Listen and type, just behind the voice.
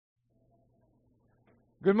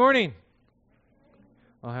Good morning.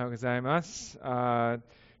 Ohayou gozaimasu.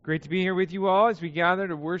 Great to be here with you all as we gather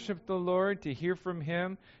to worship the Lord, to hear from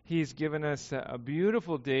Him. He's given us a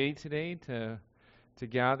beautiful day today to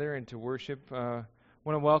gather and to worship. Want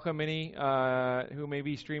to welcome any who may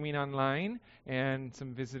be streaming online and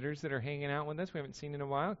some visitors that are hanging out with us. We haven't seen in a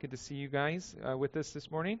while. Good to see you guys with us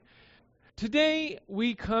this morning. Today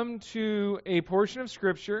we come to a portion of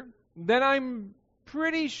Scripture that I'm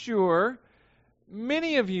pretty sure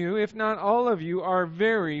many of you, if not all of you, are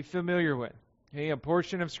very familiar with. Okay, a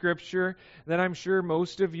portion of Scripture that I'm sure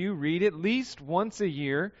most of you read at least once a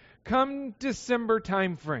year, come December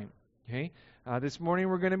time frame. Okay, this morning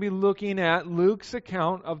we're going to be looking at Luke's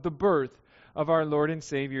account of the birth of our Lord and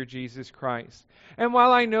Savior Jesus Christ. And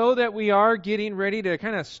while I know that we are getting ready to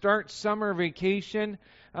kind of start summer vacation,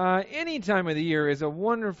 any time of the year is a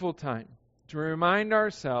wonderful time to remind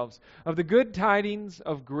ourselves of the good tidings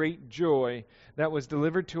of great joy that was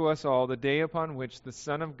delivered to us all the day upon which the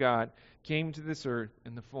Son of God came to this earth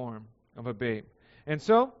in the form of a babe. And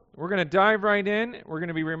so, we're going to dive right in. We're going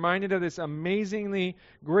to be reminded of this amazingly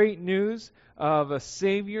great news of a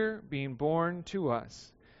Savior being born to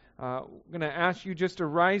us. I'm going to ask you just to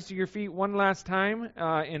rise to your feet one last time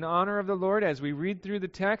in honor of the Lord as we read through the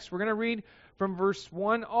text. We're going to read from verse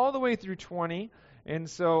 1 all the way through 20. And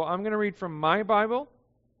so I'm going to read from my Bible.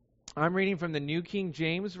 I'm reading from the New King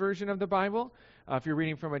James Version of the Bible. If you're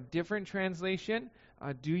reading from a different translation,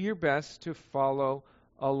 do your best to follow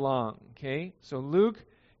along. Okay? So Luke,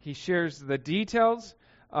 he shares the details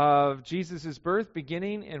of Jesus' birth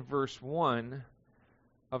beginning in verse 1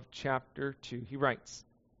 of chapter 2. He writes,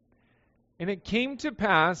 "And it came to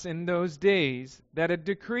pass in those days that a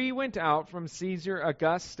decree went out from Caesar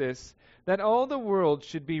Augustus that all the world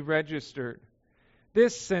should be registered.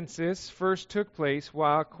 This census first took place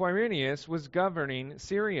while Quirinius was governing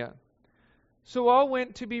Syria. So all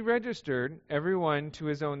went to be registered, everyone to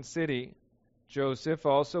his own city. Joseph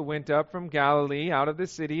also went up from Galilee out of the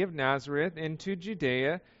city of Nazareth into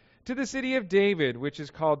Judea to the city of David, which is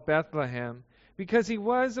called Bethlehem, because he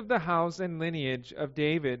was of the house and lineage of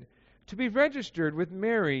David, to be registered with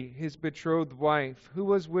Mary, his betrothed wife, who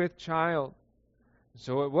was with child.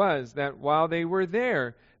 So it was that while they were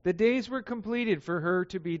there, the days were completed for her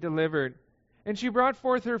to be delivered. And she brought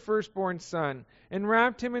forth her firstborn son, and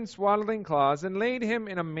wrapped him in swaddling cloths, and laid him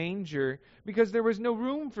in a manger, because there was no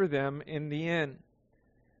room for them in the inn.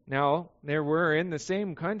 Now there were in the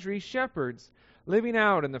same country shepherds, living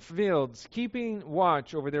out in the fields, keeping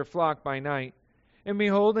watch over their flock by night. And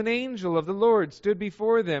behold, an angel of the Lord stood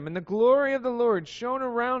before them, and the glory of the Lord shone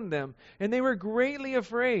around them, and they were greatly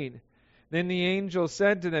afraid. Then the angel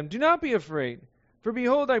said to them, 'Do not be afraid. For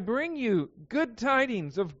behold, I bring you good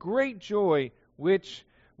tidings of great joy, which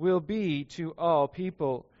will be to all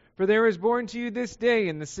people. For there is born to you this day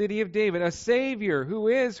in the city of David a Savior, who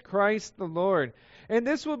is Christ the Lord. And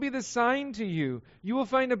this will be the sign to you. You will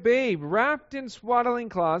find a babe wrapped in swaddling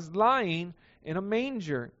cloths, lying in a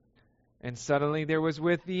manger.' And suddenly there was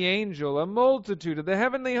with the angel a multitude of the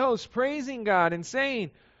heavenly hosts, praising God and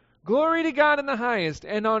saying, 'Glory to God in the highest,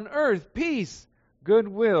 and on earth peace,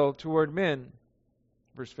 goodwill toward men.'"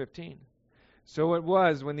 Verse 15. "So it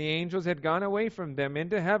was, when the angels had gone away from them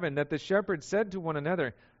into heaven, that the shepherds said to one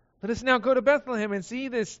another, 'Let us now go to Bethlehem and see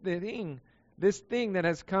this thing that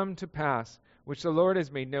has come to pass, which the Lord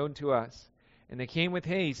has made known to us.' And they came with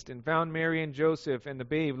haste, and found Mary and Joseph and the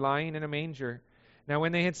babe lying in a manger. Now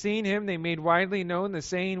when they had seen him, they made widely known the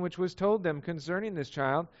saying which was told them concerning this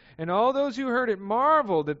child. And all those who heard it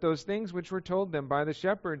marveled at those things which were told them by the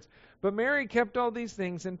shepherds. But Mary kept all these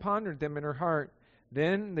things and pondered them in her heart.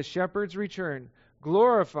 Then the shepherds returned,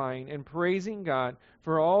 glorifying and praising God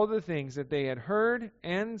for all the things that they had heard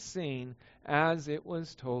and seen as it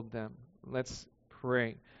was told them." Let's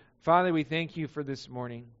pray. Father, we thank you for this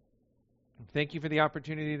morning. Thank you for the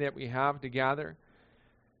opportunity that we have to gather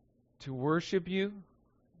to worship you.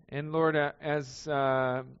 And Lord, as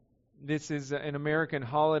this is an American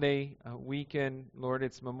holiday weekend, Lord,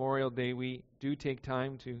 it's Memorial Day, we do take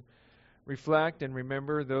time to reflect and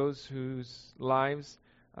remember those whose lives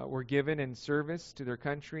were given in service to their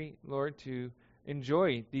country, Lord, to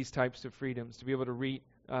enjoy these types of freedoms, to be able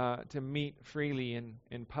to meet freely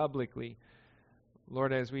and publicly.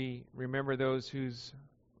 Lord, as we remember those whose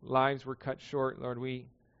lives were cut short, Lord, we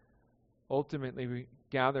ultimately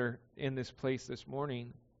gather in this place this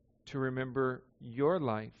morning to remember your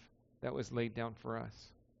life that was laid down for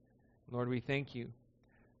us. Lord, we thank you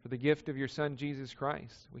for the gift of your Son, Jesus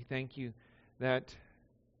Christ. We thank you that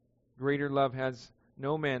greater love has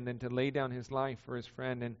no man than to lay down his life for his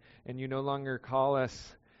friend, and you no longer call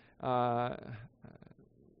us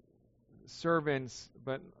servants,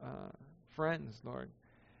 but friends, Lord.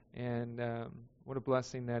 And what a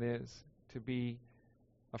blessing that is to be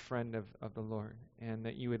a friend of the Lord, and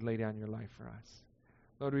that you would lay down your life for us.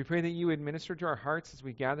 Lord, we pray that you would minister to our hearts as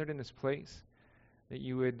we gathered in this place, that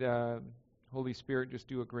you would, Holy Spirit, just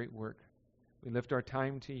do a great work. We lift our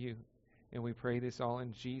time to you, and we pray this all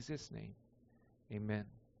in Jesus' name. Amen.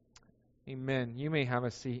 Amen. You may have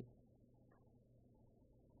a seat.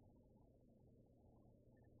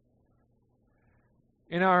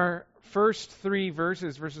 In our first three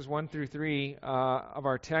verses, verses 1 through 3 of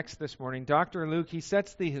our text this morning, Dr. Luke, he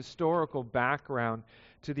sets the historical background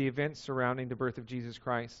to the events surrounding the birth of Jesus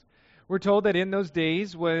Christ. We're told that in those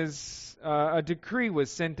days was a decree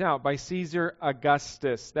was sent out by Caesar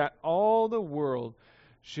Augustus that all the world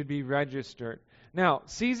should be registered. Now,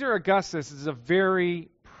 Caesar Augustus is a very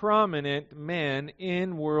prominent man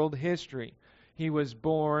in world history. He was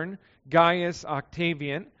born Gaius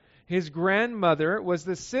Octavian. His grandmother was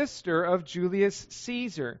the sister of Julius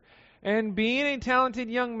Caesar. And being a talented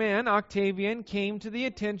young man, Octavian came to the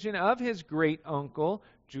attention of his great uncle,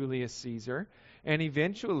 Julius Caesar. And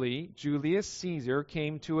eventually, Julius Caesar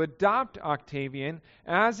came to adopt Octavian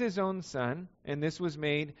as his own son. And this was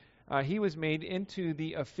he was made into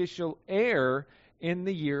the official heir in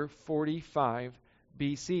the year 45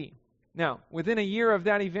 BC. Now, within a year of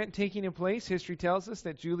that event taking place, history tells us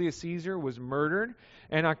that Julius Caesar was murdered,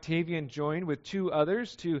 and Octavian joined with two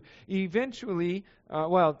others to eventually,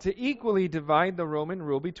 to equally divide the Roman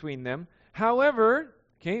rule between them. However,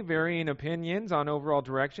 varying opinions on overall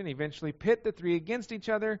direction eventually pit the three against each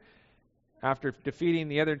other. After defeating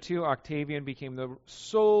the other two, Octavian became the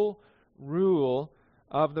sole rule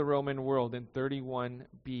of the Roman world in 31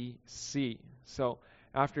 BC. So,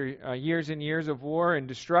 after years and years of war and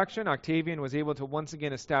destruction, Octavian was able to once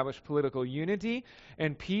again establish political unity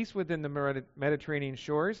and peace within the Mediterranean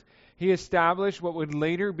shores. He established what would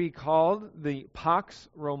later be called the Pax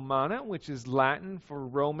Romana, which is Latin for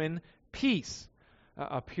Roman peace,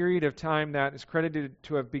 a period of time that is credited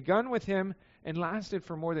to have begun with him and lasted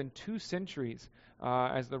for more than 2 centuries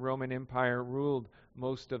as the Roman Empire ruled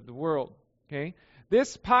most of the world.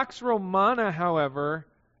 This Pax Romana, however,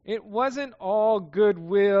 it wasn't all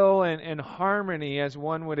goodwill and harmony as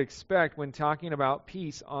one would expect when talking about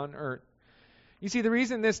peace on earth. You see, the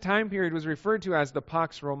reason this time period was referred to as the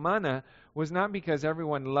Pax Romana was not because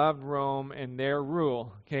everyone loved Rome and their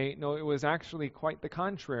rule. No, it was actually quite the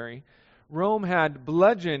contrary. Rome had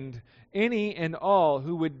bludgeoned any and all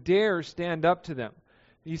who would dare stand up to them.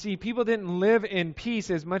 You see, people didn't live in peace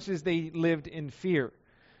as much as they lived in fear.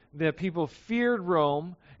 The people feared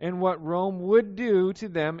Rome and what Rome would do to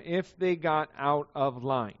them if they got out of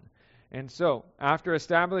line. And so, after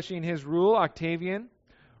establishing his rule, Octavian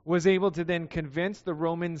was able to then convince the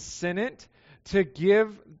Roman Senate to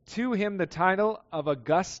give to him the title of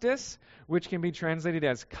Augustus, which can be translated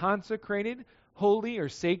as consecrated, holy, or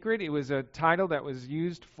sacred. It was a title that was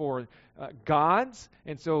used for gods.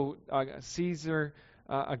 And so Caesar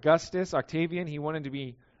Augustus, Octavian, he wanted to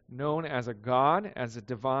be known as a god, as a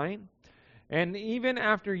divine. And even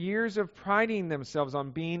after years of priding themselves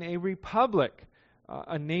on being a republic,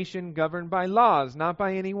 a nation governed by laws, not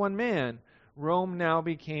by any one man, Rome now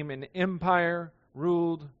became an empire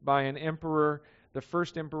ruled by an emperor. The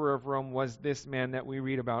first emperor of Rome was this man that we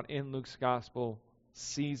read about in Luke's Gospel,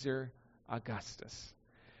 Caesar Augustus.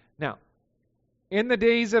 Now, in the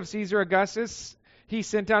days of Caesar Augustus, he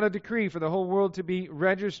sent out a decree for the whole world to be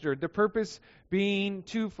registered. The purpose being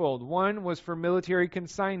twofold. One was for military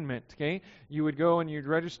consignment. You would go and you'd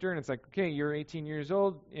register, and it's like, you're 18 years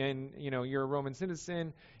old, and you're a Roman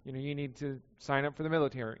citizen. You need to sign up for the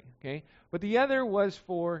military. But the other was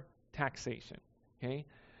for taxation.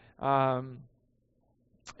 An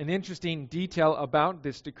interesting detail about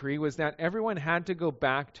this decree was that everyone had to go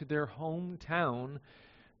back to their hometown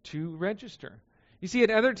to register. You see,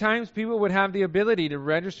 at other times, people would have the ability to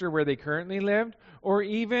register where they currently lived, or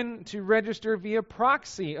even to register via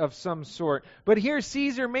proxy of some sort. But here,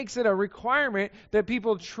 Caesar makes it a requirement that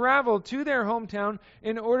people travel to their hometown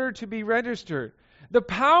in order to be registered. The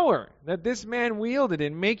power that this man wielded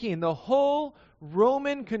in making the whole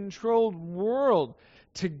Roman-controlled world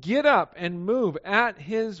to get up and move at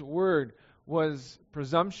his word was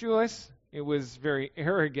presumptuous. It was very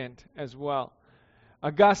arrogant as well.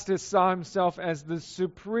 Augustus saw himself as the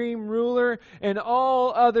supreme ruler and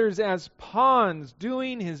all others as pawns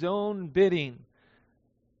doing his own bidding.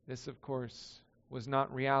 This, of course, was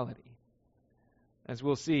not reality. As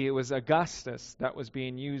we'll see, it was Augustus that was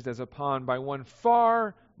being used as a pawn by one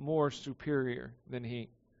far more superior than he.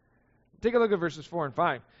 Take a look at verses 4 and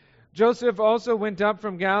 5. Joseph also went up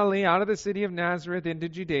from Galilee out of the city of Nazareth into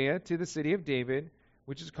Judea to the city of David,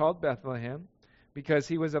 which is called Bethlehem, because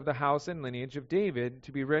he was of the house and lineage of David,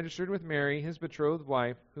 to be registered with Mary, his betrothed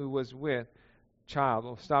wife, who was with child.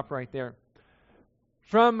 We'll stop right there.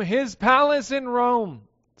 From his palace in Rome,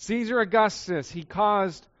 Caesar Augustus, he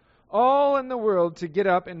caused all in the world to get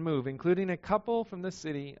up and move, including a couple from the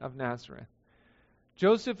city of Nazareth.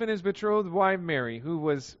 Joseph and his betrothed wife Mary, who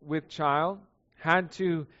was with child, had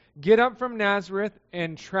to get up from Nazareth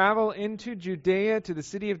and travel into Judea to the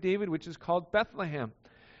city of David, which is called Bethlehem.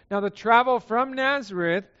 Now, the travel from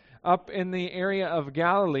Nazareth up in the area of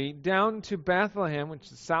Galilee down to Bethlehem,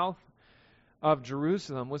 which is south of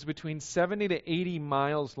Jerusalem, was between 70 to 80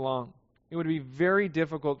 miles long. It would be very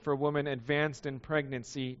difficult for a woman advanced in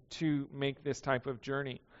pregnancy to make this type of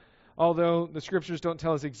journey. Although the scriptures don't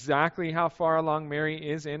tell us exactly how far along Mary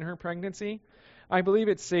is in her pregnancy, I believe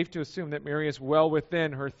it's safe to assume that Mary is well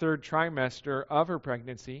within her third trimester of her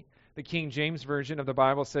pregnancy. The King James Version of the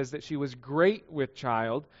Bible says that she was great with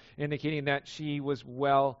child, indicating that she was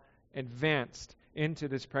well advanced into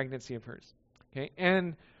this pregnancy of hers. Okay?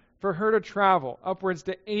 And for her to travel upwards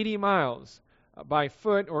to 80 miles by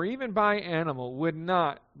foot or even by animal would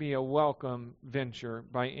not be a welcome venture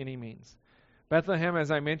by any means. Bethlehem,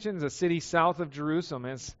 as I mentioned, is a city south of Jerusalem.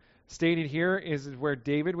 As stated here, is where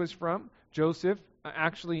David was from. Joseph,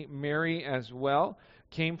 actually Mary as well,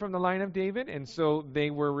 came from the line of David, and so they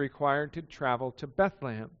were required to travel to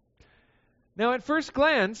Bethlehem. Now, at first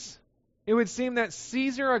glance, it would seem that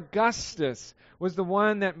Caesar Augustus was the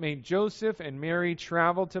one that made Joseph and Mary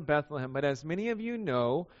travel to Bethlehem. But as many of you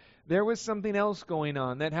know, there was something else going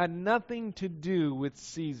on that had nothing to do with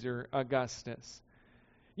Caesar Augustus.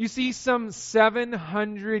 You see, some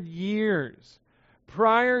 700 years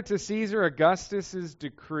prior to Caesar Augustus's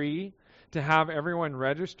decree to have everyone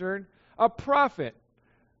registered, a prophet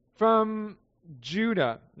from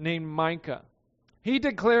Judah named Micah, he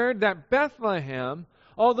declared that Bethlehem,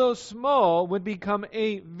 although small, would become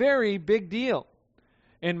a very big deal.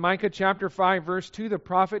 In Micah chapter 5, verse 2, the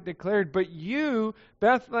prophet declared, "But you,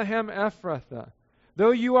 Bethlehem Ephrathah,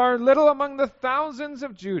 though you are little among the thousands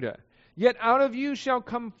of Judah, yet out of you shall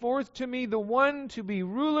come forth to me the one to be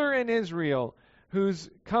ruler in Israel, whose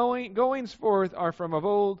goings forth are from of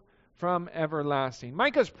old, from everlasting."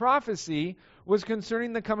 Micah's prophecy was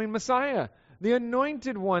concerning the coming Messiah, the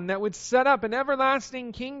anointed one that would set up an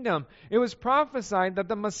everlasting kingdom. It was prophesied that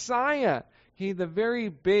the Messiah, the very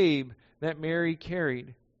babe that Mary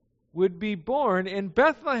carried, would be born in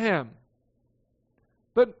Bethlehem.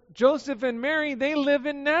 But Joseph and Mary, they live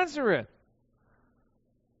in Nazareth.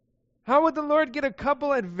 How would the Lord get a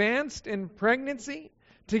couple advanced in pregnancy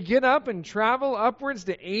to get up and travel upwards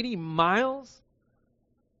to 80 miles?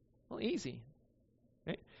 Well, easy.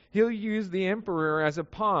 Okay? He'll use the emperor as a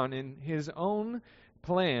pawn in his own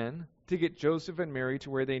plan to get Joseph and Mary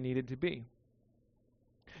to where they needed to be.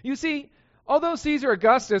 You see, although Caesar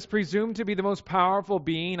Augustus presumed to be the most powerful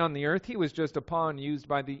being on the earth, he was just a pawn used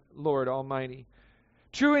by the Lord Almighty.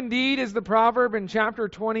 True indeed is the proverb in chapter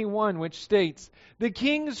 21, which states, "The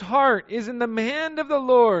king's heart is in the hand of the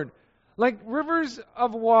Lord. Like rivers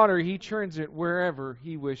of water, he churns it wherever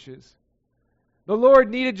he wishes." The Lord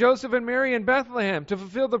needed Joseph and Mary in Bethlehem to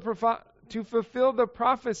fulfill the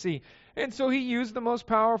prophecy, and so he used the most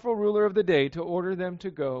powerful ruler of the day to order them to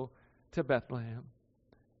go to Bethlehem.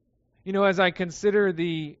 You know, as I consider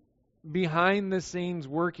the behind-the-scenes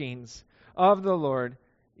workings of the Lord,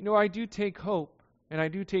 I do take hope and I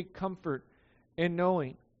do take comfort in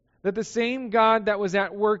knowing that the same God that was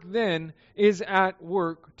at work then is at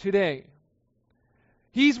work today.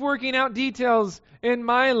 He's working out details in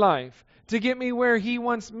my life to get me where He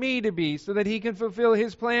wants me to be so that He can fulfill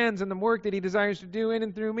His plans and the work that He desires to do in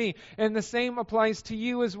and through me. And the same applies to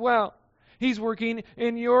you as well. He's working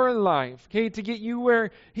in your life, to get you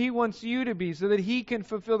where He wants you to be so that He can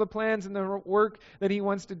fulfill the plans and the work that He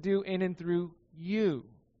wants to do in and through you.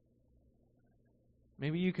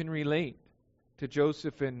 Maybe you can relate to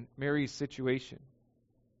Joseph and Mary's situation.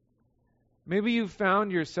 Maybe you've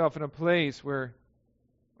found yourself in a place where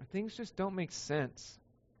things just don't make sense.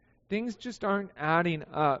 Things just aren't adding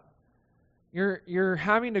up. You're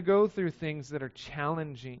having to go through things that are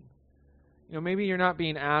challenging. Maybe you're not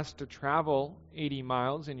being asked to travel 80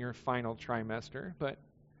 miles in your final trimester, but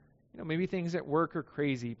maybe things at work are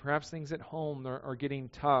crazy. Perhaps things at home are getting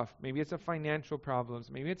tough. Maybe it's a financial problems.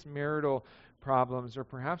 Maybe it's marital problems, or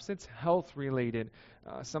perhaps it's health related.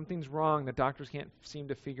 Something's wrong. The doctors can't seem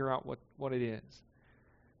to figure out what it is.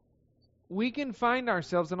 We can find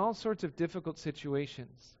ourselves in all sorts of difficult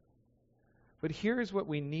situations. But here's what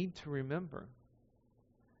we need to remember.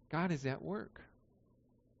 God is at work.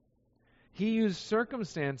 He used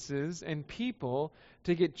circumstances and people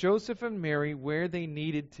to get Joseph and Mary where they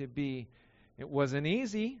needed to be. It wasn't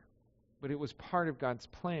easy, but it was part of God's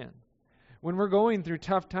plan. When we're going through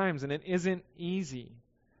tough times and it isn't easy,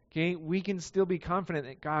 okay, we can still be confident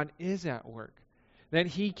that God is at work, that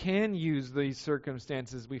He can use these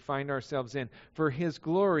circumstances we find ourselves in for His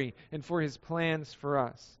glory and for His plans for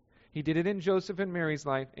us. He did it in Joseph and Mary's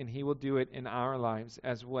life, and He will do it in our lives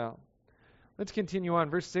as well. Let's continue on.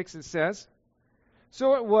 Verse 6, it says,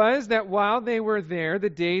 "So it was that while they were there, the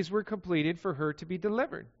days were completed for her to be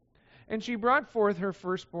delivered. And she brought forth her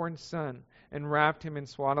firstborn son, and wrapped him in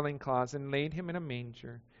swaddling cloths, and laid him in a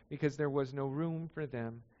manger, because there was no room for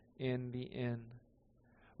them in the inn."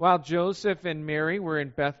 While Joseph and Mary were in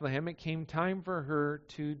Bethlehem, it came time for her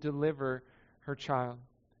to deliver her child.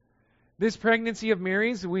 This pregnancy of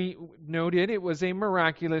Mary's, we noted, it was a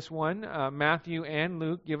miraculous one. Matthew and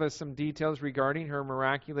Luke give us some details regarding her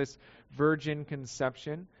miraculous virgin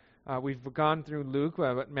conception. We've gone through Luke,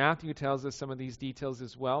 but Matthew tells us some of these details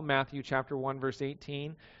as well. Matthew chapter 1, verse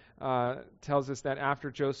 18 tells us that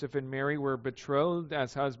after Joseph and Mary were betrothed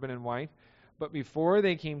as husband and wife, but before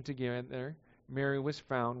they came together, Mary was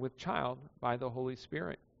found with child by the Holy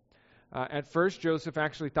Spirit. At first, Joseph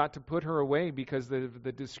actually thought to put her away because of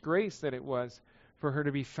the disgrace that it was for her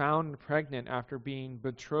to be found pregnant after being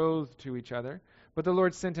betrothed to each other. But the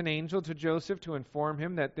Lord sent an angel to Joseph to inform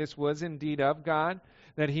him that this was indeed of God,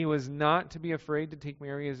 that he was not to be afraid to take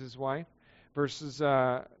Mary as his wife. Verses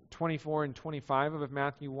 24 and 25 of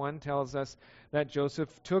Matthew 1 tells us that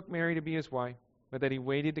Joseph took Mary to be his wife, but that he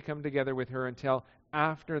waited to come together with her until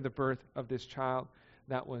after the birth of this child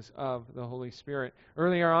that was of the Holy Spirit.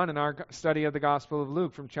 Earlier on in our study of the Gospel of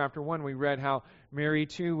Luke from chapter 1, we read how Mary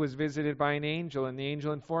too was visited by an angel, and the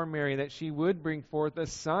angel informed Mary that she would bring forth a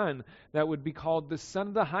son that would be called the Son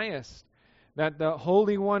of the Highest, that the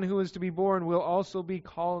Holy One who is to be born will also be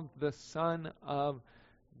called the Son of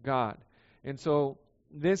God. And so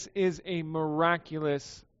this is a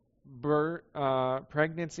miraculous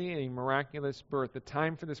pregnancy, a miraculous birth. The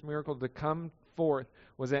time for this miracle to come forth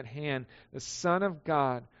was at hand. The Son of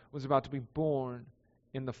God was about to be born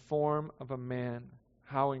in the form of a man.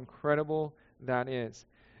 How incredible that is.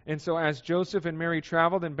 And so as Joseph and Mary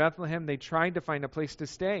traveled in Bethlehem, they tried to find a place to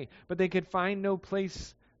stay, but they could find no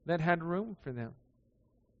place that had room for them.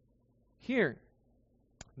 Here,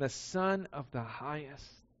 the Son of the Highest,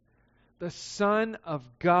 the Son of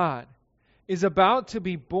God, is about to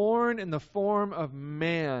be born in the form of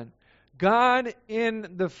man. God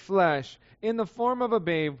in the flesh, in the form of a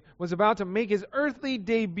babe, was about to make his earthly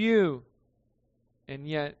debut. And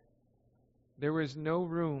yet, there was no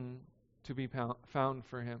room to be found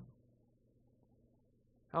for him.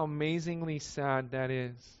 How amazingly sad that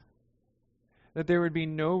is. That there would be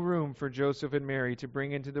no room for Joseph and Mary to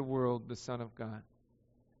bring into the world the Son of God.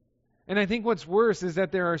 And I think what's worse is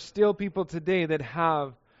that there are still people today that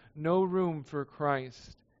have no room for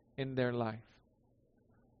Christ in their life.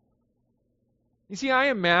 You see, I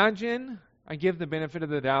imagine, I give the benefit of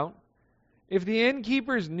the doubt, if the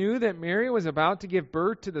innkeepers knew that Mary was about to give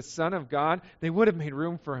birth to the Son of God, they would have made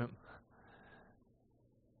room for him.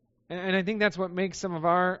 And I think that's what makes some of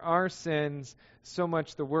our sins so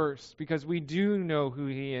much the worst, because we do know who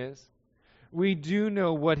he is. We do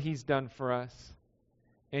know what he's done for us,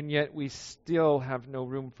 and yet we still have no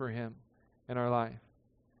room for him in our life.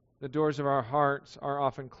 The doors of our hearts are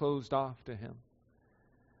often closed off to him.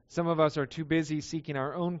 Some of us are too busy seeking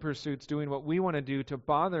our own pursuits, doing what we want to do, to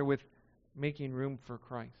bother with making room for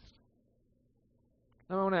Christ.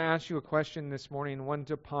 Now, I want to ask you a question this morning, one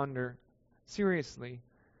to ponder seriously.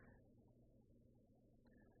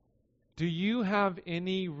 Do you have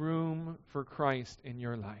any room for Christ in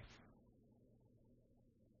your life?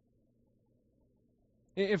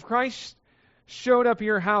 If Christ showed up at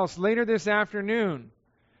your house later this afternoon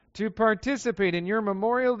to participate in your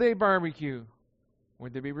Memorial Day barbecue,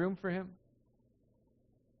 would there be room for him?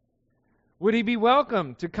 Would he be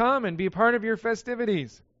welcome to come and be a part of your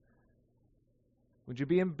festivities? Would you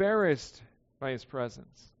be embarrassed by his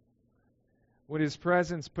presence? Would his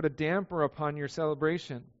presence put a damper upon your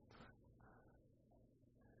celebration?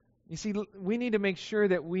 You see, we need to make sure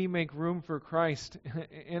that we make room for Christ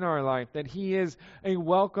in our life, that he is a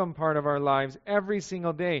welcome part of our lives every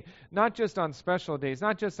single day, not just on special days,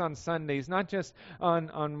 not just on Sundays, not just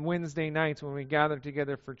on Wednesday nights when we gather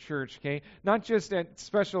together for church, okay? Not just at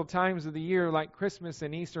special times of the year like Christmas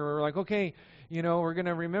and Easter, where we're like, okay, we're going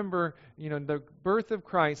to remember, the birth of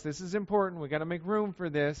Christ. This is important. We got to make room for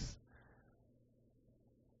this.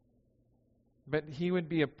 But he would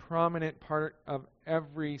be a prominent part of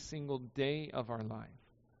every single day of our life.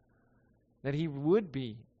 That he would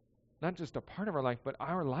be not just a part of our life, but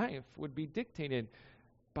our life would be dictated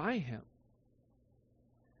by him.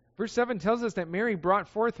 Verse 7 tells us that Mary brought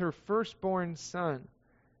forth her firstborn son.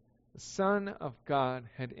 The Son of God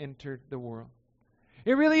had entered the world.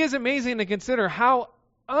 It really is amazing to consider how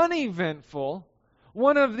uneventful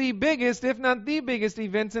one of the biggest, if not the biggest,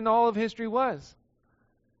 events in all of history was.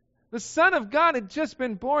 The Son of God had just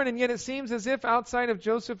been born, and yet it seems as if outside of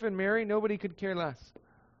Joseph and Mary, nobody could care less.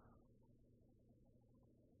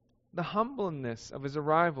 The humbleness of his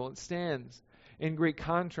arrival, it stands in great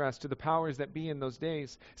contrast to the powers that be in those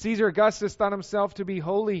days. Caesar Augustus thought himself to be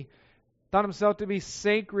holy, thought himself to be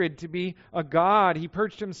sacred, to be a god. He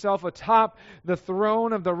perched himself atop the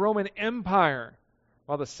throne of the Roman Empire,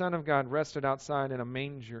 while the Son of God rested outside in a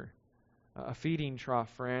manger, a feeding trough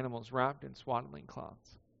for animals wrapped in swaddling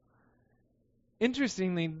cloths.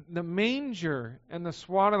 Interestingly, the manger and the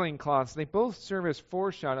swaddling cloths, they both serve as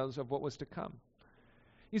foreshadows of what was to come.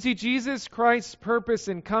 You see, Jesus Christ's purpose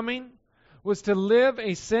in coming was to live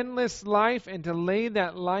a sinless life and to lay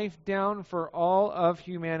that life down for all of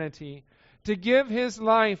humanity, to give his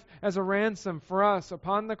life as a ransom for us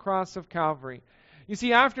upon the cross of Calvary. You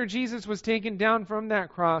see, after Jesus was taken down from that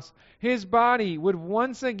cross, his body would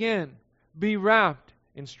once again be wrapped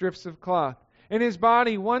in strips of cloth, and his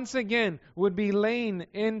body once again would be laid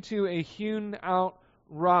into a hewn out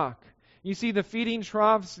rock. You see, the feeding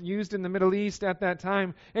troughs used in the Middle East at that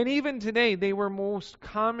time, and even today, they were most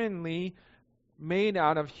commonly made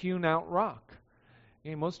out of hewn out rock.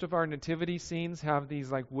 Okay, most of our nativity scenes have these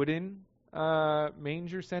like wooden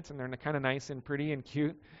manger sets, and they're kind of nice and pretty and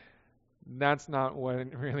cute. That's not what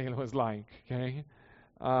it really was like, okay?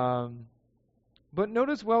 But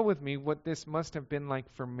notice well with me what this must have been like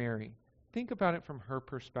for Mary. Think about it from her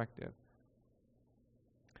perspective.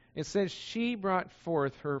 It says she brought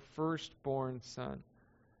forth her firstborn son.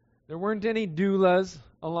 There weren't any doulas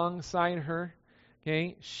alongside her.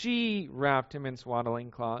 Okay, she wrapped him in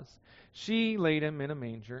swaddling cloths. She laid him in a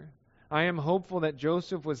manger. I am hopeful that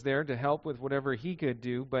Joseph was there to help with whatever he could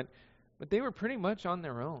do, but they were pretty much on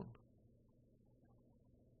their own.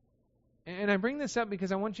 And I bring this up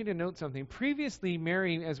because I want you to note something. Previously,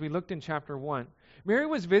 Mary, as we looked in chapter 1, Mary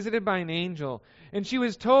was visited by an angel, and she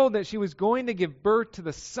was told that she was going to give birth to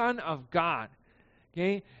the Son of God.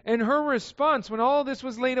 Okay? And her response when all this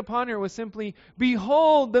was laid upon her was simply,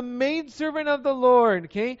 "Behold, the maidservant of the Lord.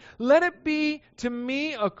 Okay? Let it be to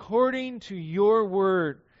me according to your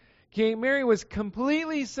word." Okay? Mary was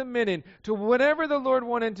completely submitted to whatever the Lord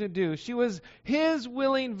wanted to do. She was his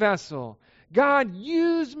willing vessel. God,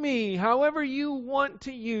 use me however you want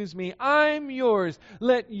to use me. I'm yours.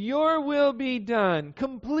 Let your will be done.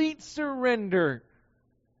 Complete surrender.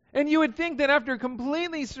 And you would think that after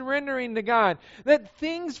completely surrendering to God, that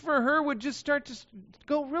things for her would just start to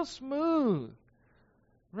go real smooth.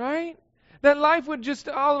 Right? That life would just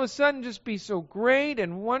all of a sudden just be so great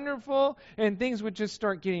and wonderful, and things would just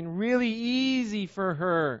start getting really easy for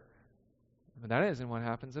her. But that isn't what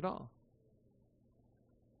happens at all.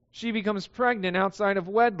 She becomes pregnant outside of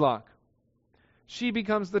wedlock. She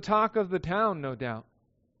becomes the talk of the town, no doubt.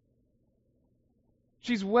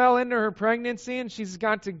 She's well into her pregnancy, and she's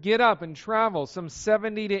got to get up and travel some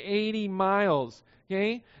 70 to 80 miles,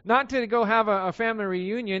 okay? Not to go have a family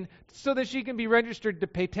reunion, so that she can be registered to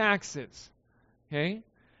pay taxes, okay?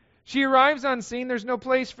 She arrives on scene. There's no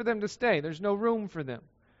place for them to stay. There's no room for them.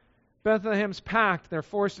 Bethlehem's packed. They're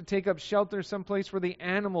forced to take up shelter someplace where the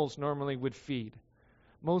animals normally would feed,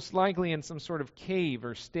 most likely in some sort of cave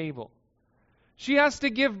or stable. She has to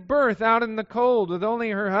give birth out in the cold with only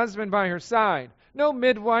her husband by her side. No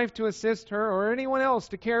midwife to assist her or anyone else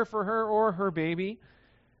to care for her or her baby.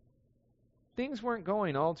 Things weren't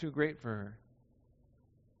going all too great for her.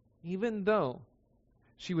 Even though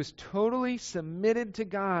she was totally submitted to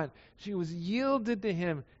God, she was yielded to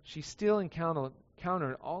Him, she still encountered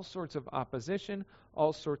all sorts of opposition,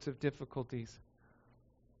 all sorts of difficulties.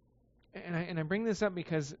 And I bring this up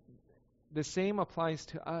because the same applies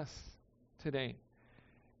to us today.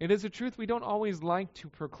 It is a truth we don't always like to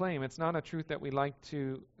proclaim. It's not a truth that we like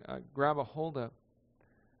to grab a hold of.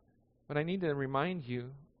 But I need to remind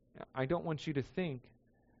you, I don't want you to think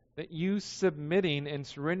that you submitting and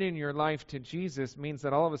surrendering your life to Jesus means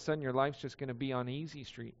that all of a sudden your life's just going to be on easy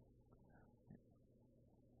street.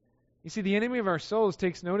 You see, the enemy of our souls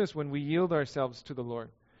takes notice when we yield ourselves to the Lord.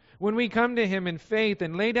 When we come to Him in faith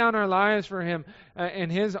and lay down our lives for Him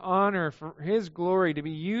and His honor, for His glory, to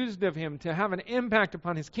be used of Him, to have an impact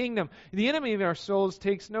upon His kingdom, the enemy of our souls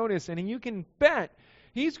takes notice. And you can bet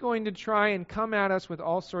he's going to try and come at us with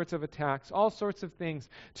all sorts of attacks, all sorts of things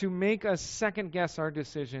to make us second guess our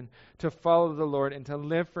decision to follow the Lord and to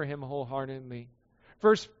live for Him wholeheartedly.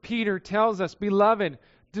 First Peter tells us, beloved,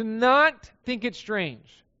 do not think it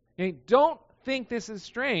strange. Okay? Don't think this is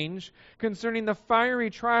strange concerning the fiery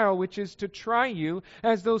trial which is to try you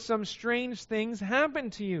as though some strange things happen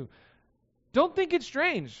to you. Don't think it's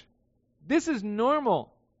strange. This is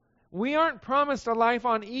normal. We aren't promised a life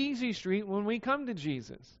on easy street when we come to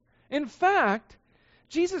Jesus. In fact,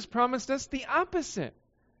 Jesus promised us the opposite.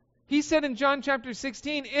 He said in John chapter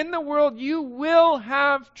 16, in the world you will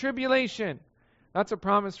have tribulation. That's a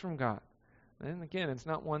promise from God. And again, it's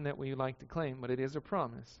not one that we like to claim, but it is a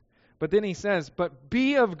promise. But then he says, but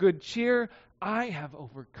be of good cheer, I have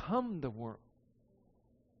overcome the world.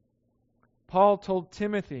 Paul told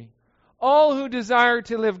Timothy, all who desire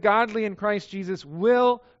to live godly in Christ Jesus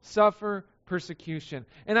will suffer persecution.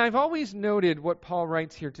 And I've always noted what Paul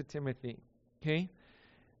writes here to Timothy. Okay?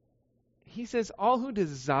 He says, all who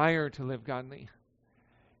desire to live godly.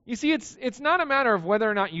 You see, it's not a matter of whether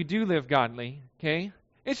or not you do live godly, okay?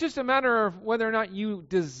 It's just a matter of whether or not you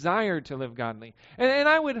desire to live godly. And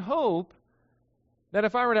I would hope that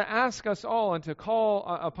if I were to ask us all and to call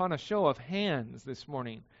upon a show of hands this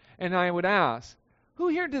morning, and I would ask, who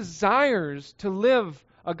here desires to live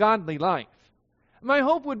a godly life? My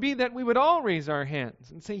hope would be that we would all raise our hands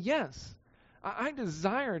and say, yes, I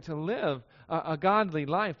desire to live a godly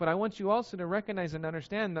life, but I want you also to recognize and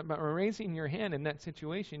understand that by raising your hand in that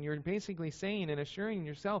situation, you're basically saying and assuring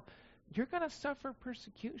yourself, you're going to suffer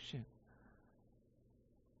persecution.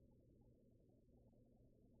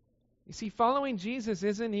 You see, following Jesus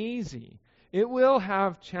isn't easy. It will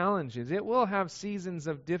have challenges. It will have seasons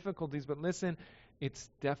of difficulties, but listen, it's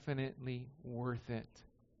definitely worth it.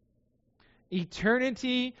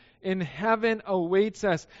 Eternity in heaven awaits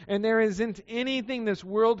us, and there isn't anything this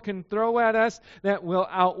world can throw at us that will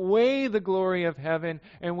outweigh the glory of heaven,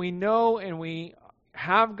 and we know and we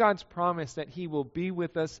have God's promise that He will be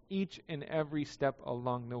with us each and every step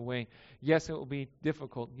along the way. Yes, it will be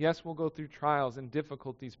difficult. Yes, we'll go through trials and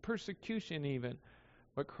difficulties, persecution even,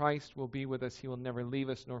 but Christ will be with us. He will never leave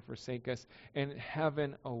us nor forsake us, and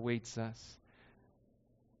heaven awaits us.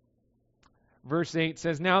 Verse 8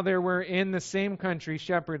 says, now there were in the same country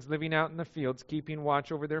shepherds living out in the fields, keeping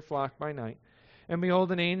watch over their flock by night. And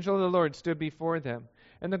behold, an angel of the Lord stood before them,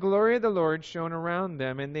 and the glory of the Lord shone around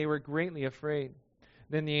them, and they were greatly afraid.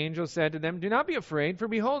 Then the angel said to them, do not be afraid, for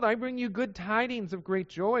behold, I bring you good tidings of great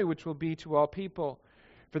joy, which will be to all people.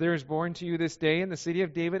 For there is born to you this day in the city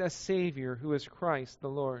of David a Savior, who is Christ the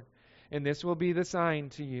Lord. And this will be the sign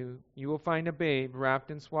to you. You will find a babe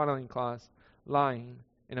wrapped in swaddling cloths, lying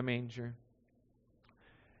in a manger.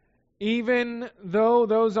 Even though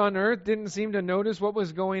those on earth didn't seem to notice what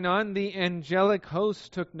was going on, the angelic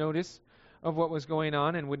host took notice of what was going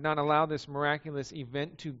on and would not allow this miraculous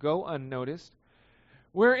event to go unnoticed.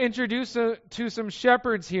 We're introduced to some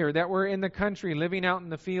shepherds here that were in the country, living out in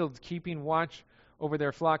the fields, keeping watch over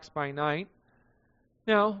their flocks by night.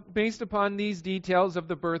 Now, based upon these details of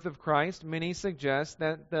the birth of Christ, many suggest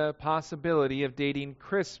that the possibility of dating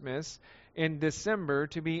Christmas in December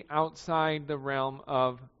to be outside the realm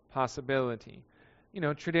of possibility. You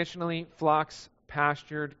know, traditionally, flocks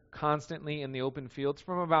pastured constantly in the open fields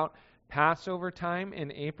from about Passover time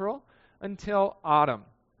in April until autumn.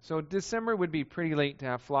 So December would be pretty late to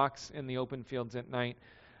have flocks in the open fields at night.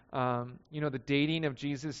 The dating of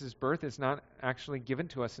Jesus' birth is not actually given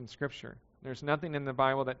to us in Scripture. There's nothing in the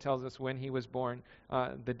Bible that tells us when He was born,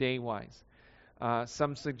 the day-wise.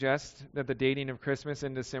 Some suggest that the dating of Christmas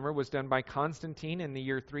in December was done by Constantine in the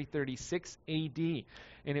year 336 A.D.,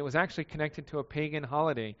 and it was actually connected to a pagan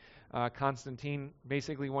holiday. Constantine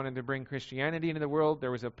basically wanted to bring Christianity into the world. There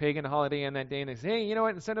was a pagan holiday on that day, and they said, hey, you know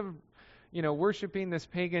what, instead of worshiping this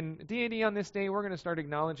pagan deity on this day, we're going to start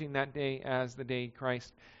acknowledging that day as the day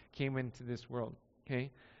Christ came into this world.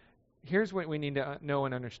 Okay? Here's what we need to know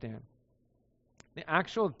and understand. The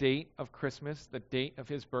actual date of Christmas, the date of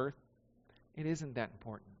His birth, it isn't that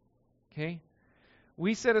important. Okay?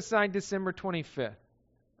 We set aside December 25th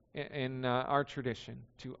in our tradition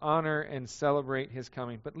to honor and celebrate His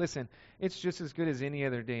coming. But listen, it's just as good as any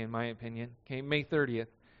other day in my opinion. Okay? May 30th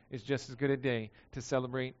is just as good a day to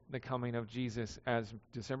celebrate the coming of Jesus as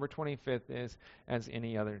December 25th is as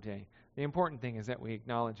any other day. The important thing is that we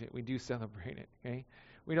acknowledge it. We do celebrate it. Okay?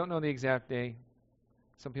 We don't know the exact day.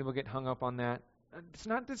 Some people get hung up on that. It's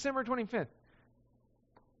not December 25th.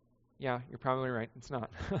 Yeah, you're probably right. It's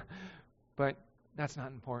not. But that's not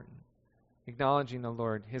important. Acknowledging the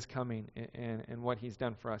Lord, His coming, and what He's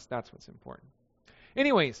done for us, that's what's important.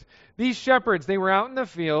 Anyways, these shepherds, they were out in the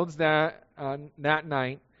fields that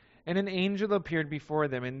night, and an angel appeared before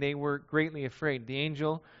them, and they were greatly afraid. The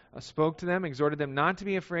angel spoke to them, exhorted them not to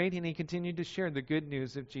be afraid, and he continued to share the good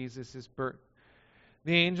news of Jesus' birth.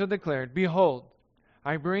 The angel declared, "Behold,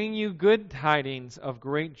 I bring you good tidings of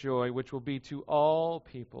great joy, which will be to all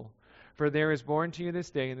people. For there is born to you this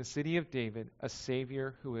day in the city of David a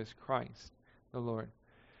Savior who is Christ the Lord."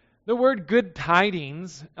 The word good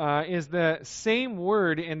tidings is the same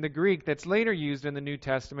word in the Greek that's later used in the New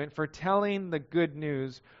Testament for telling the good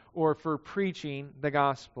news or for preaching the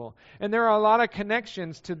gospel. And there are a lot of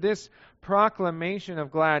connections to this proclamation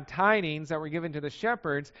of glad tidings that were given to the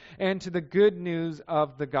shepherds and to the good news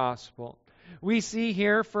of the gospel. We see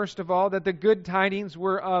here, first of all, that the good tidings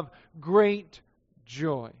were of great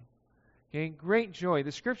joy. Okay, great joy.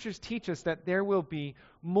 The scriptures teach us that there will be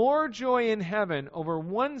more joy in heaven over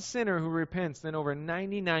one sinner who repents than over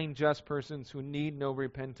 99 just persons who need no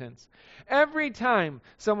repentance. Every time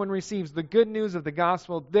someone receives the good news of the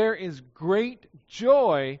gospel, there is great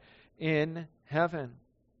joy in heaven.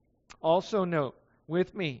 Also note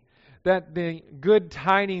with me that the good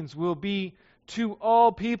tidings will be to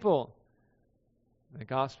all people. The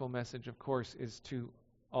gospel message, of course, is to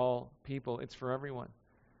all people. It's for everyone.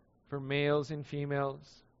 For males and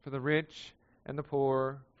females, for the rich and the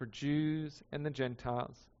poor, for Jews and the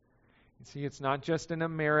Gentiles. You see, it's not just an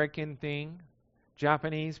American thing.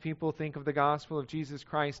 Japanese people think of the gospel of Jesus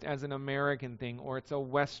Christ as an American thing, or it's a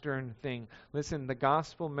Western thing. Listen, the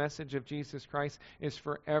gospel message of Jesus Christ is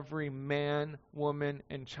for every man, woman,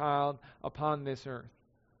 and child upon this earth.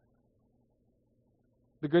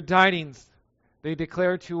 The good tidings, they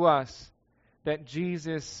declare to us that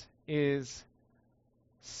Jesus is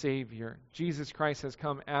Savior. Jesus Christ has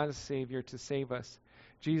come as Savior to save us.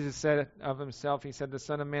 Jesus said of himself, he said, "The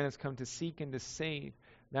Son of Man has come to seek and to save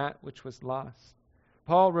that which was lost."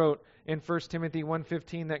 Paul wrote in 1 Timothy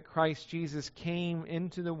 1:15 that Christ Jesus came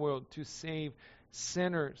into the world to save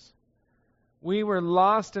sinners. We were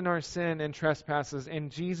lost in our sin and trespasses,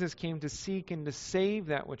 and Jesus came to seek and to save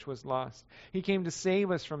that which was lost. He came to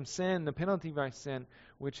save us from sin, the penalty by sin,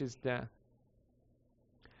 which is death.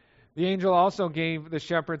 The angel also gave the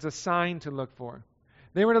shepherds a sign to look for.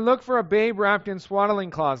 They were to look for a babe wrapped in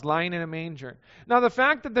swaddling cloths, lying in a manger. Now, the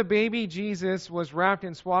fact that the baby Jesus was wrapped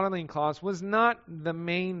in swaddling cloths was not the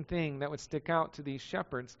main thing that would stick out to these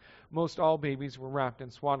shepherds. Most all babies were wrapped in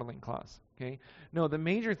swaddling cloths. Okay? No, the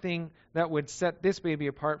major thing that would set this baby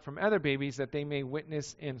apart from other babies that they may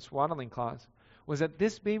witness in swaddling cloths was that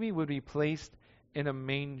this baby would be placed in a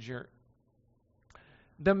manger.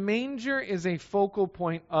 The manger is a focal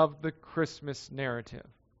point of the Christmas narrative.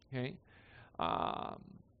 Okay?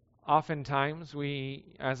 Oftentimes we,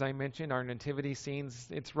 as I mentioned, our nativity scenes,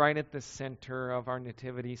 it's right at the center of our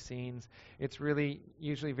nativity scenes. It's really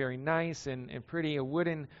usually very nice and pretty, a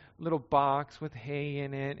wooden little box with hay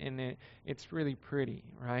in it, and it's really pretty,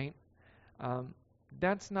 right?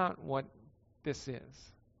 That's not what this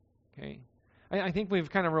is. Okay? I think we've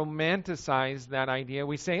kind of romanticized that idea.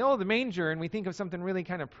 We say, "Oh, the manger," and we think of something really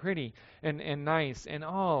kind of pretty and nice, and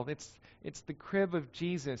it's the crib of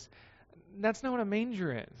Jesus. That's not what a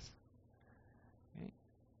manger is. Okay?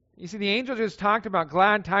 You see, the angel just talked about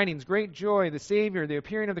glad tidings, great joy, the Savior, the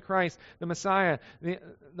appearing of the Christ, the Messiah,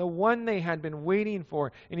 the one they had been waiting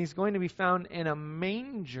for, and he's going to be found in a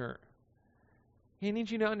manger. He needs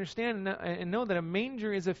you to understand and know that a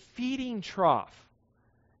manger is a feeding trough.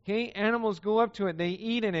 Okay, animals go up to it, they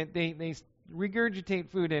eat in it, they regurgitate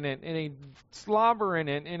food in it, and they slobber in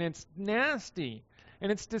it, and it's nasty,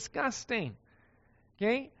 and it's disgusting.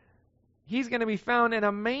 Okay, he's going to be found in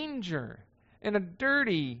a manger, in a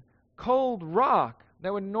dirty, cold rock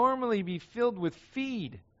that would normally be filled with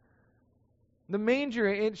feed. The manger,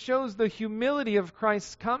 it shows the humility of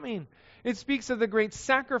Christ's coming. It speaks of the great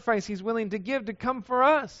sacrifice he's willing to give to come for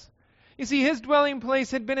us. You see, his dwelling place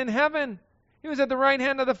had been in heaven. He was at the right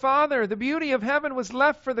hand of the Father. The beauty of heaven was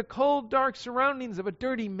left for the cold, dark surroundings of a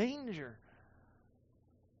dirty manger.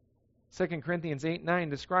 2 Corinthians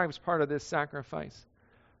 8:9 describes part of this sacrifice.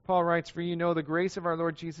 Paul writes, "For you know the grace of our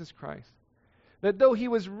Lord Jesus Christ, that though he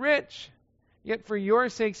was rich, yet for your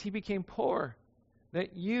sakes he became poor,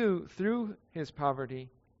 that you, through his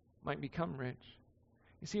poverty, might become rich."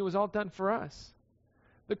 You see, it was all done for us.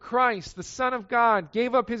 The Christ, the Son of God,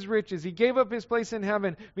 gave up his riches. He gave up his place in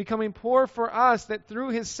heaven, becoming poor for us, that through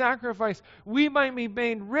his sacrifice we might be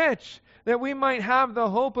made rich, that we might have the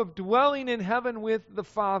hope of dwelling in heaven with the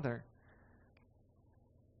Father.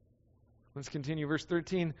 Let's continue. Verse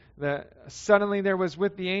 13. Suddenly there was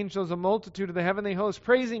with the angels a multitude of the heavenly host,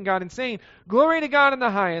 praising God and saying, "Glory to God in the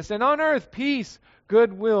highest, and on earth peace,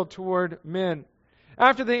 goodwill toward men."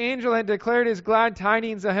 After the angel had declared his glad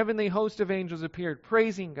tidings, a heavenly host of angels appeared,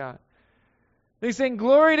 praising God. They sang,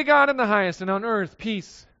 "Glory to God in the highest, and on earth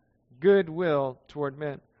peace, goodwill toward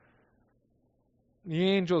men." The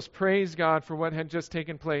angels praised God for what had just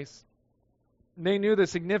taken place. They knew the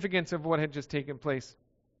significance of what had just taken place.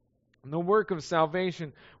 The work of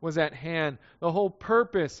salvation was at hand. The whole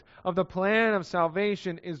purpose of the plan of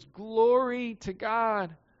salvation is glory to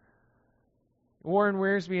God. Warren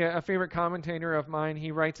Wiersbe, a favorite commentator of mine,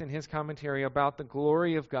 he writes in his commentary about the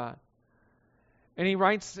glory of God. And he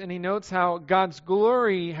writes and he notes how God's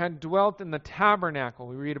glory had dwelt in the tabernacle.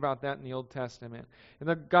 We read about that in the Old Testament.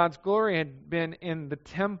 And God's glory had been in the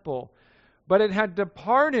temple, but it had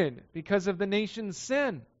departed because of the nation's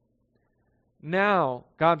sin. Now,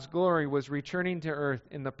 God's glory was returning to earth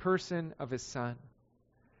in the person of His Son.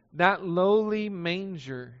 That lowly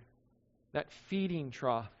manger, that feeding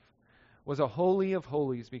trough, was a holy of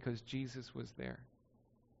holies because Jesus was there.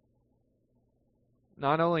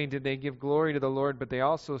 Not only did they give glory to the Lord, but they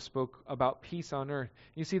also spoke about peace on earth.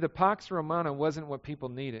 You see, the Pax Romana wasn't what people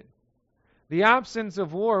needed. The absence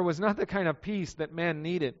of war was not the kind of peace that man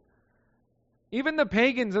needed. Even the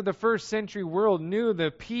pagans of the first century world knew the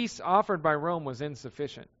peace offered by Rome was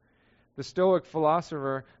insufficient. The Stoic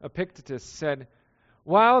philosopher Epictetus said,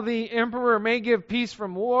 "While the emperor may give peace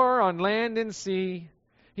from war on land and sea,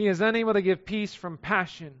 he is unable to give peace from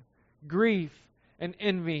passion, grief, and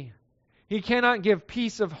envy. He cannot give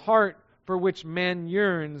peace of heart for which man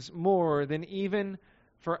yearns more than even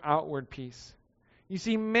for outward peace." You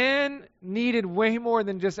see, man needed way more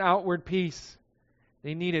than just outward peace.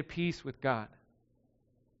 They needed peace with God.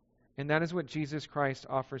 And that is what Jesus Christ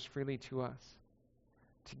offers freely to us,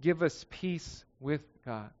 to give us peace with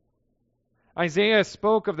God. Isaiah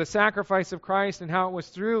spoke of the sacrifice of Christ and how it was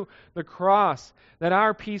through the cross that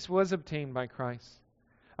our peace was obtained by Christ.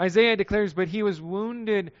 Isaiah declares, "But He was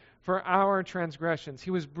wounded for our transgressions.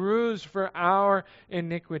 He was bruised for our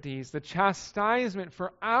iniquities. The chastisement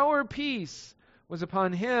for our peace was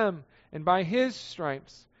upon Him, and by His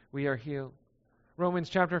stripes we are healed." Romans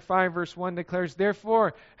chapter 5 verse 1 declares,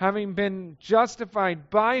 "Therefore, having been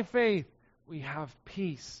justified by faith, we have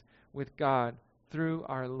peace with God through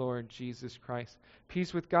our Lord Jesus Christ."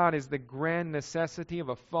 Peace with God is the grand necessity of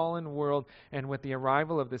a fallen world, and with the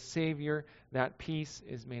arrival of the Savior, that peace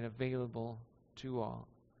is made available to all.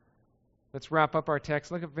 Let's wrap up our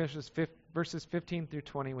text. Look at verses 15 through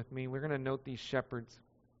 20 with me. We're going to note these shepherds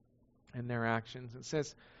and their actions. It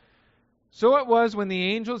says, "So it was when the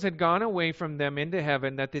angels had gone away from them into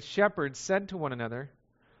heaven that the shepherds said to one another,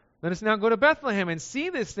 'Let us now go to Bethlehem and see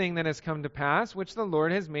this thing that has come to pass, which the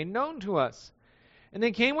Lord has made known to us.' And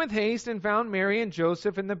they came with haste and found Mary and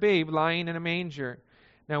Joseph and the babe lying in a manger.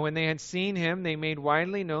 Now when they had seen him, they made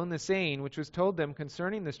widely known the saying which was told them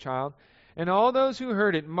concerning this child. And all those who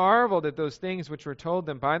heard it marveled at those things which were told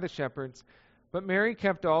them by the shepherds. But Mary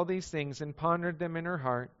kept all these things and pondered them in her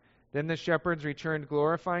heart. Then the shepherds returned,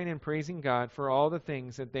 glorifying and praising God for all the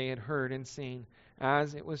things that they had heard and seen,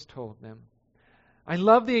 as it was told them." I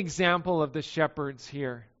love the example of the shepherds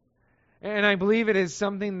here. And I believe it is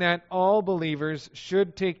something that all believers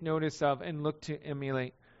should take notice of and look to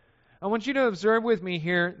emulate. I want you to observe with me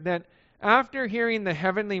here that after hearing the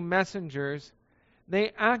heavenly messengers,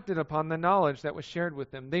 they acted upon the knowledge that was shared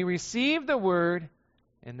with them. They received the word,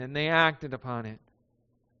 and then they acted upon it.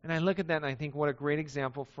 And I look at that and I think, what a great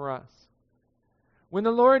example for us. When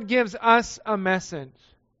the Lord gives us a message,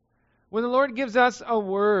 when the Lord gives us a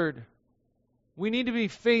word, we need to be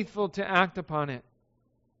faithful to act upon it.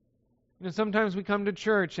 You know, sometimes we come to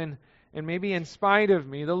church and maybe in spite of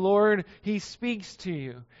me, the Lord, He speaks to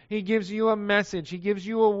you. He gives you a message. He gives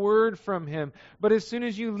you a word from Him. But as soon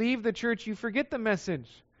as you leave the church, you forget the message.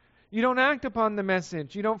 You don't act upon the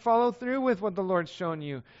message. You don't follow through with what the Lord's shown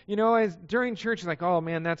you. You know, as during church, it's like, "Oh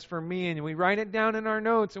man, that's for me." And we write it down in our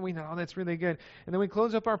notes and we know, "Oh, that's really good." And then we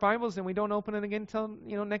close up our Bibles and we don't open it again until,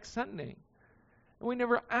 next Sunday. And we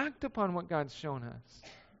never act upon what God's shown us.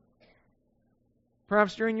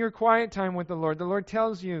 Perhaps during your quiet time with the Lord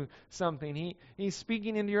tells you something. He's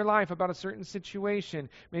speaking into your life about a certain situation.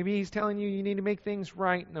 Maybe He's telling you need to make things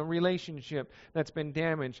right in a relationship that's been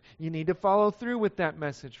damaged. You need to follow through with that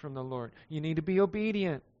message from the Lord. You need to be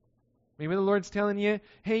obedient. Maybe the Lord's telling you,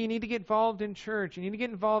 hey, you need to get involved in church. You need to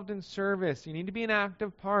get involved in service. You need to be an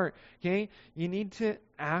active part. Okay? You need to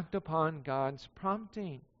act upon God's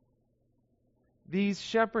prompting. These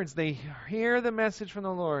shepherds, they hear the message from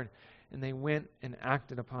the Lord, and they went and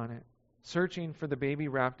acted upon it, searching for the baby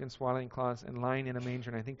wrapped in swaddling cloths and lying in a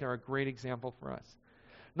manger. And I think they're a great example for us.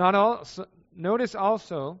 Notice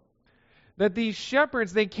also that these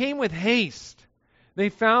shepherds, they came with haste. They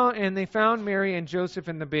found Mary and Joseph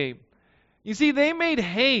and the babe. You see, they made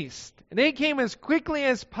haste. They came as quickly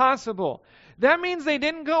as possible. That means they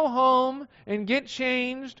didn't go home and get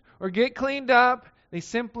changed or get cleaned up. They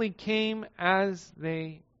simply came as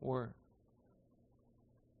they were.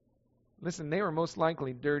 Listen, they were most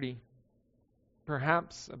likely dirty,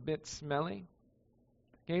 perhaps a bit smelly.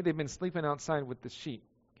 Okay, they've been sleeping outside with the sheep,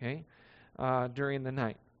 okay, during the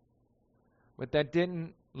night. But that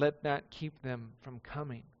didn't let that keep them from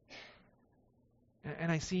coming.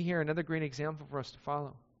 And I see here another great example for us to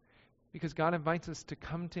follow. Because God invites us to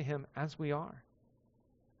come to Him as we are.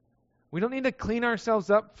 We don't need to clean ourselves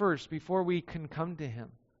up first before we can come to Him.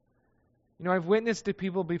 You know, I've witnessed to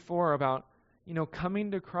people before about,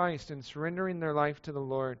 coming to Christ and surrendering their life to the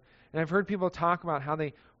Lord. And I've heard people talk about how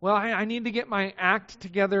I need to get my act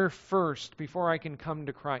together first before I can come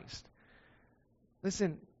to Christ.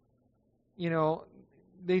 Listen,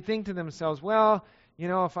 they think to themselves,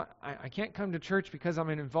 if I can't come to church because I'm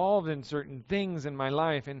involved in certain things in my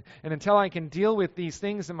life, and until I can deal with these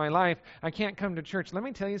things in my life, I can't come to church. Let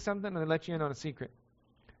me tell you something and let you in on a secret.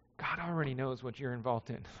 God already knows what you're involved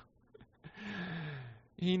in.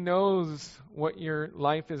 He knows what your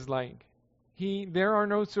life is like. There are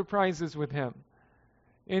no surprises with Him.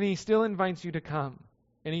 And He still invites you to come.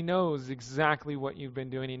 And He knows exactly what you've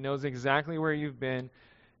been doing. He knows exactly where you've been.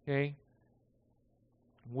 Okay?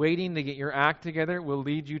 Waiting to get your act together will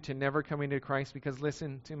lead you to never coming to Christ, because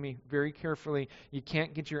listen to me very carefully, you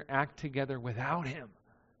can't get your act together without Him.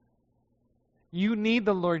 You need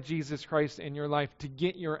the Lord Jesus Christ in your life to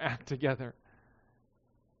get your act together.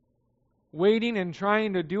 Waiting and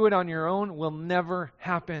trying to do it on your own will never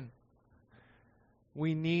happen.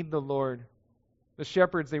 We need the Lord. The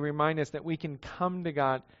shepherds, they remind us that we can come to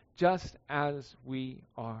God just as we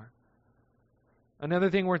are. Another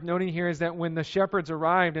thing worth noting here is that when the shepherds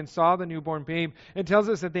arrived and saw the newborn babe, it tells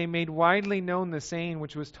us that they made widely known the saying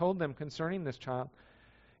which was told them concerning this child.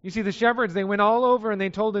 You see, the shepherds, they went all over and they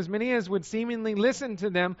told as many as would seemingly listen to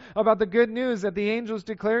them about the good news that the angels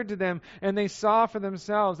declared to them, and they saw for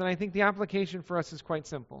themselves. And I think the application for us is quite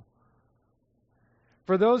simple.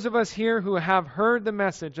 For those of us here who have heard the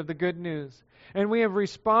message of the good news, and we have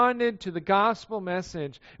responded to the gospel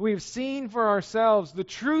message, we've seen for ourselves the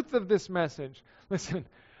truth of this message. Listen,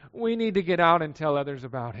 we need to get out and tell others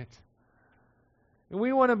about it. And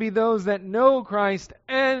we want to be those that know Christ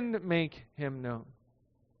and make Him known.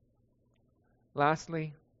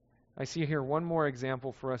 Lastly, I see here one more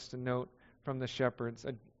example for us to note from the shepherds,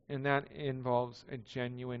 and that involves a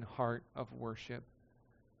genuine heart of worship.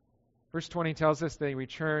 Verse 20 tells us they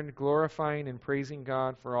returned glorifying and praising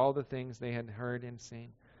God for all the things they had heard and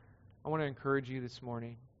seen. I want to encourage you this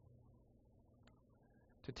morning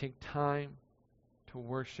to take time to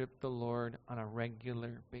worship the Lord on a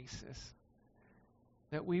regular basis.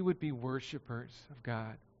 That we would be worshipers of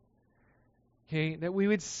God. Okay, that we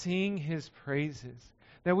would sing His praises.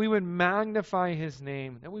 That we would magnify His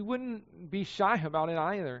name. That we wouldn't be shy about it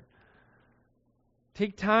either.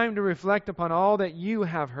 Take time to reflect upon all that you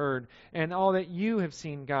have heard and all that you have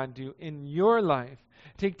seen God do in your life.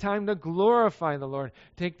 Take time to glorify the Lord.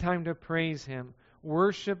 Take time to praise Him.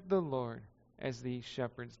 Worship the Lord as these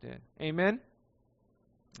shepherds did. Amen?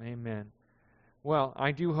 Amen. Well,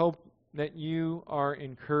 I do hope that you are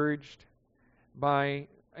encouraged by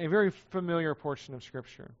a very familiar portion of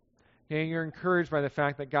Scripture. Okay, you're encouraged by the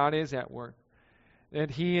fact that God is at work. That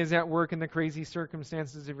He is at work in the crazy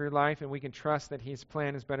circumstances of your life, and we can trust that His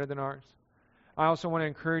plan is better than ours. I also want to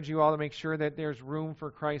encourage you all to make sure that there's room for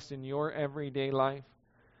Christ in your everyday life.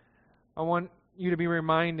 I want you to be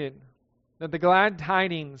reminded that the glad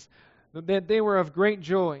tidings, that they were of great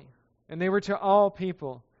joy, and they were to all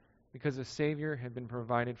people, because a Savior had been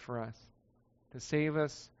provided for us to save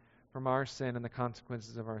us from our sin and the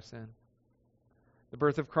consequences of our sin. The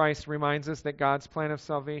birth of Christ reminds us that God's plan of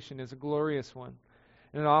salvation is a glorious one,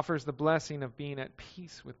 and it offers the blessing of being at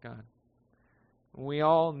peace with God. We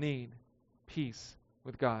all need peace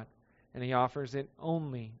with God, and He offers it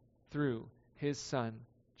only through His Son,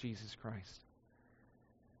 Jesus Christ.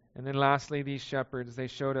 And then lastly, these shepherds, they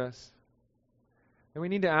showed us that we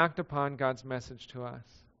need to act upon God's message to us,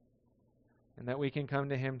 and that we can come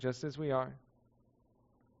to Him just as we are.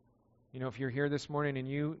 You know, if you're here this morning and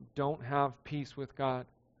you don't have peace with God,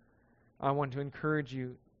 I want to encourage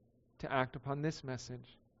you to act upon this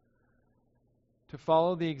message, to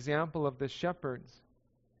follow the example of the shepherds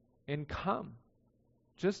and come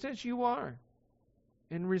just as you are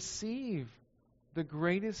and receive the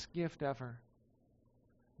greatest gift ever.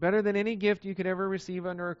 Better than any gift you could ever receive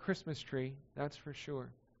under a Christmas tree, that's for sure.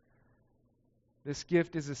 This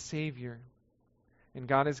gift is a Savior, and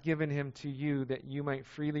God has given Him to you that you might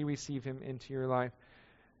freely receive Him into your life.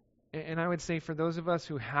 And I would say for those of us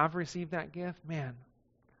who have received that gift, man,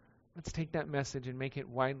 let's take that message and make it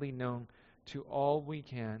widely known to all we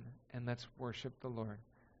can and let's worship the Lord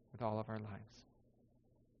with all of our lives.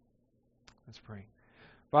 Let's pray.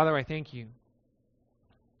 Father, I thank you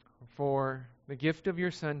for the gift of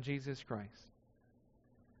your Son, Jesus Christ.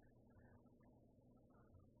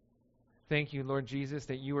 Thank you, Lord Jesus,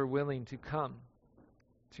 that you are willing to come,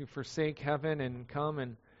 to forsake heaven and come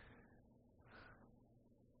and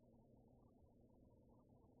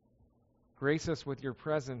grace us with your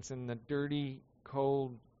presence in the dirty,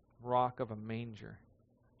 cold rock of a manger.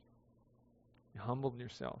 You humbled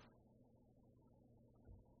yourself.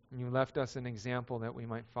 And you left us an example that we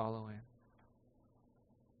might follow in.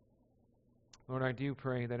 Lord, I do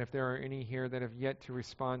pray that if there are any here that have yet to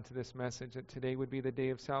respond to this message, that today would be the day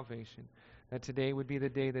of salvation, that today would be the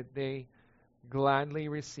day that they gladly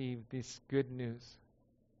receive this good news.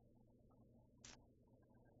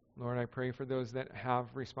 Lord, I pray for those that have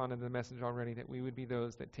responded to the message already, that we would be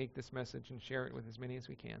those that take this message and share it with as many as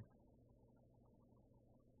we can.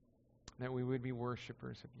 That we would be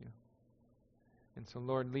worshipers of you. And so,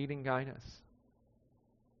 Lord, lead and guide us.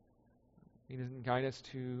 Lead and guide us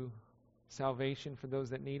to salvation for those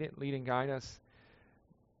that need it. Lead and guide us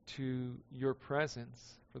to your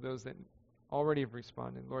presence for those that already have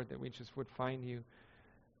responded. Lord, that we just would find you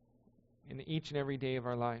in each and every day of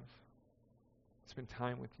our life. Spend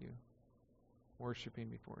time with you, worshiping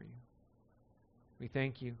before you. We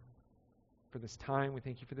thank you for this time. We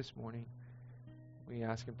thank you for this morning. We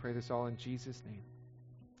ask and pray this all in Jesus' name.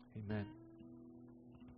 Amen.